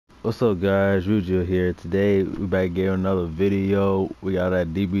What's up, guys? Rujo here. Today we back getting another video. We got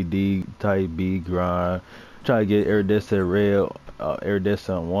that DBD type B grind. Try to get iridescent red,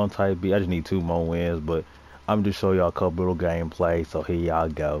 iridescent 1 type B. I just need 2 more wins, but I'm just show y'all a couple little gameplay. So here y'all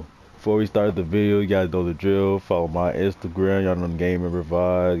go. Before we start the video, you guys know the drill. Follow my Instagram. Y'all know the Game and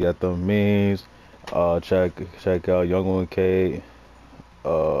Revive. Got them memes. Check out Youngo and K.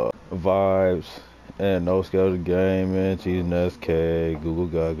 Vibes. And NoScheduleGaming, Cheese Nest K, Google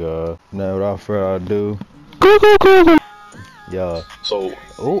Gaga. Now without further ado, yeah. So,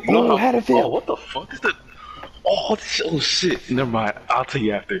 oh, how to feel? Oh, what the fuck is that? Oh, shit. Never mind. I'll tell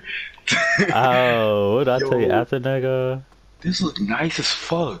you after. Oh, what did I tell you after, nigga? This look nice as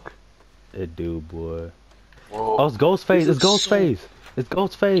fuck. It do, boy. Whoa. Oh, it's Ghostface. It's Ghostface. It's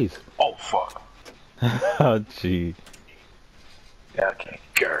Ghostface. Oh, fuck. Oh, gee. Yeah, okay.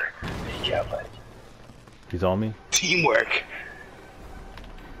 Grr. Yeah, buddy. He's on me. Teamwork.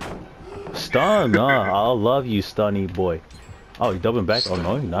 Stun, I love you, stunny boy. Oh, you doubling back? Oh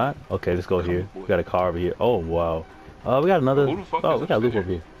no, you're not. Okay, let's go here. We got a car over here. Oh wow. We got another. Oh, we got a loop over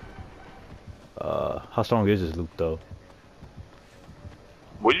here. How strong is this loop though?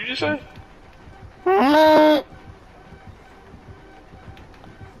 What did you just say? Oh,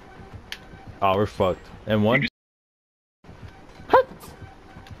 we're fucked. M1.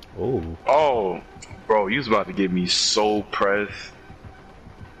 Oh. Oh, bro, you was about to get me so pressed.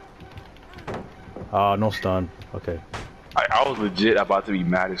 No stun. Okay. I was legit about to be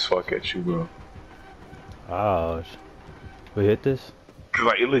mad as fuck at you, bro. Ouch. We hit this? Cause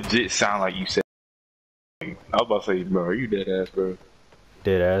like it legit sound like you said. I was about to say, bro, are you dead ass, bro?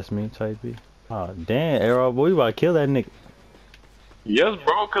 Dead ass me, type B. Oh damn, Arrow boy, you about to kill that nigga. Yes,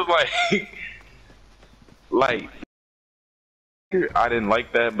 bro, cause like, I didn't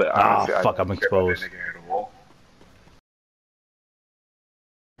like that, but honestly, fuck, I'm exposed.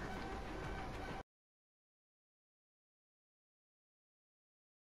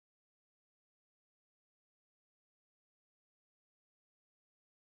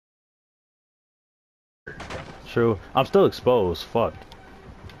 True. I'm still exposed. Fuck.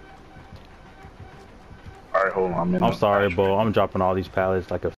 Alright, hold on. I'm sorry, bro. I'm dropping all these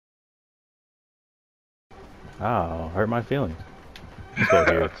pallets like a. Oh, hurt my feelings. Let's go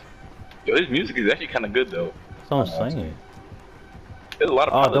here. Yo, this music is actually kind of good though. That's what I'm saying. There's a lot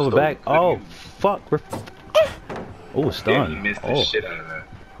of pallets. Oh, double back. Oh, fuck. Oh, stun. You missed the shit out of that.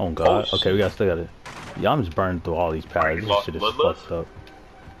 Oh god. Okay, we still got it. Yeah, I'm just burning through all these pallets. This shit is fucked up.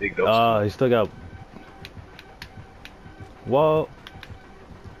 He still got. Whoa.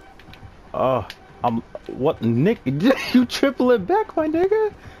 What, Nick? You triple it back, my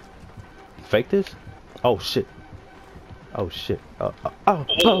nigga? Fake this? Oh shit. Oh shit.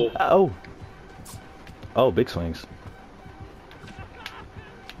 Oh, big swings.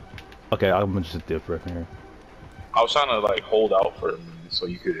 Okay, I'm gonna just dip right here. I was trying to like hold out for a minute so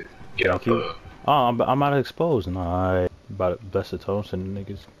you could get out the. Oh, I'm out of exposed. Nah, about to bless the toast and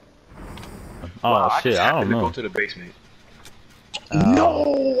niggas. Oh wow, shit, I don't know. Go to the basement.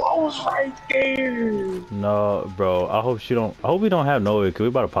 No, I was right there. No, bro. I hope we don't have no way, cause we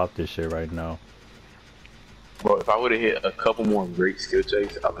about to pop this shit right now. Bro, if I would have hit a couple more great skill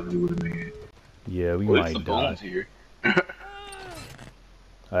checks, I think we would have made it. Yeah, we might the die. Here.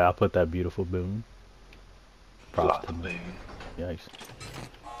 I'll put that beautiful boom. Props to me. Yikes.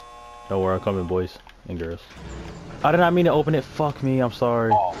 Don't worry, I'm coming, boys and girls. I did not mean to open it. Fuck me. I'm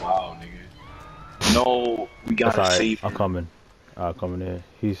sorry. Oh wow, nigga. No, we gotta save him. I'm coming. I'm coming in.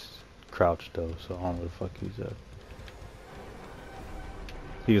 He's crouched though, so I don't know where the fuck he's at.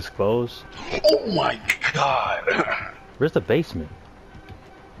 He is closed. Oh my god. Where's the basement?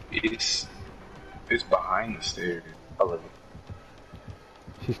 It's behind the stairs. I love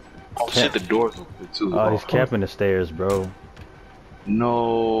it. Oh shit, the door's open too. Oh, he's camping the stairs, bro.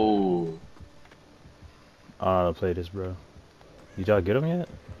 No. I don't know how to play this, bro. Did y'all get him yet?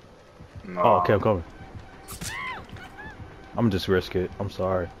 No. Oh, okay, I'm coming. I'm just risk it. I'm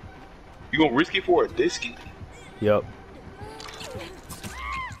sorry. You gonna risk it for a disky? Yep.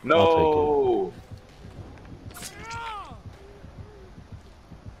 No.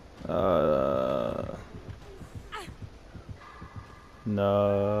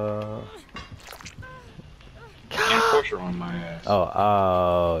 No. Pressure on my ass. Oh,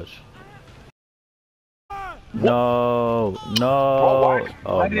 ouch. No, no. Bro,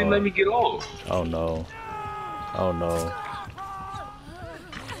 oh, why didn't let me get off? Oh no. Oh no.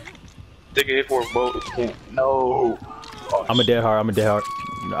 Take a hit for a boat. No. Oh, I'm a dead heart.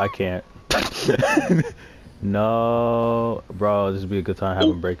 No, I can't. No, bro, this would be a good time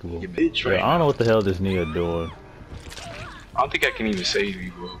having breakable. Bitch I don't know what the hell this nigga doing. I don't think I can even save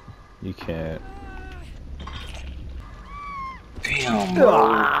you, bro. You can't. Damn, bro.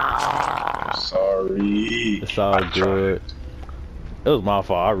 I'm sorry. It's all good. It was my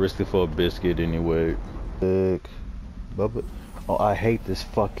fault. I risked it for a biscuit anyway. Bubba. Oh, I hate this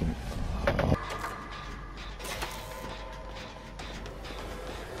fucking.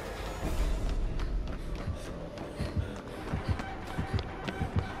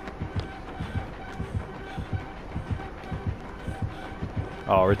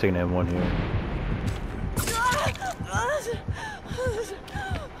 Oh, we're taking M1 here.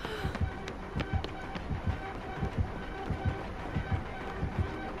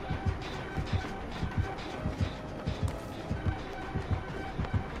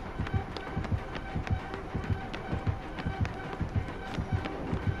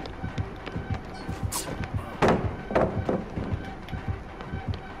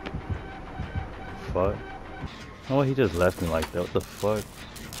 Fuck. Oh, he just left me like that. What the fuck?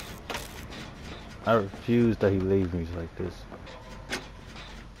 I refuse that he leaves me like this.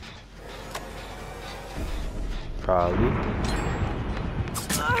 Probably.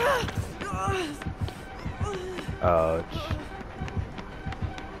 Ouch.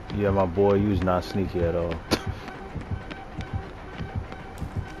 Yeah, my boy, you was not sneaky at all.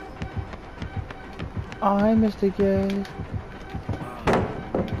 I missed it, guys.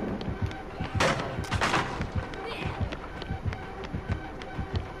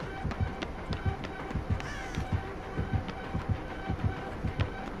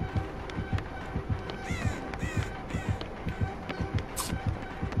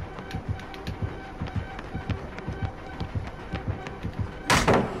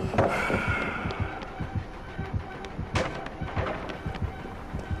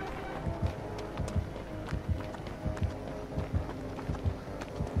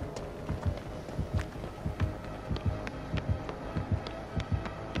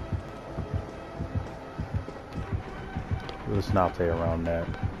 Let's not play around that.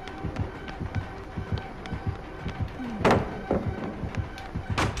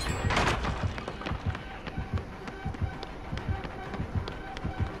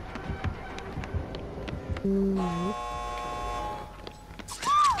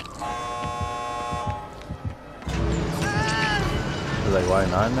 Like, why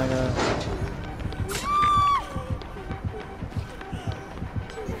not, nigga?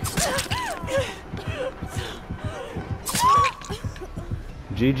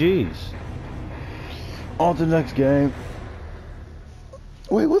 GG's. On to the next game.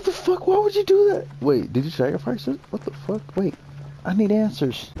 Wait, what the fuck? Why would you do that? Wait, did you sacrifice it? What the fuck? Wait, I need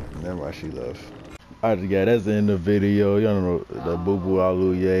answers. Never mind, she left. Alright, yeah, that's the end of the video. Y'all know the boo boo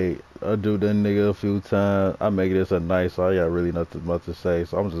aluye. I do that nigga a few times. I make this a night, so I got really nothing much to say.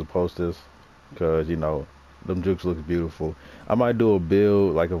 So I'm just post this because, you know, them jukes look beautiful. I might do a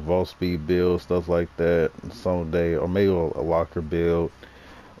build, like a vault speed build, stuff like that someday, or maybe a locker build.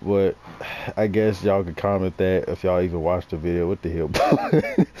 But I guess y'all can comment that if y'all even watch the video. What the hell?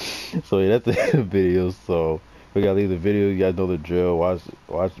 So yeah, that's the end of the video. So we gotta leave the video. You guys know the drill. Watch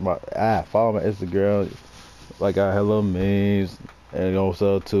my follow my Instagram. Like I hello memes and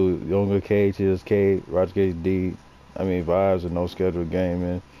also to Youngo KHSK, Roger KD. I mean vibes and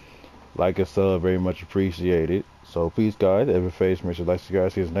NoScheduleGaming. Like and sub, very much appreciated. So peace guys. Every face, make sure to like,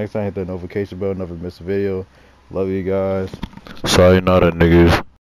 subscribe. See you next time. Hit that notification bell. Never miss a video. Love you guys. Sayonara, niggas.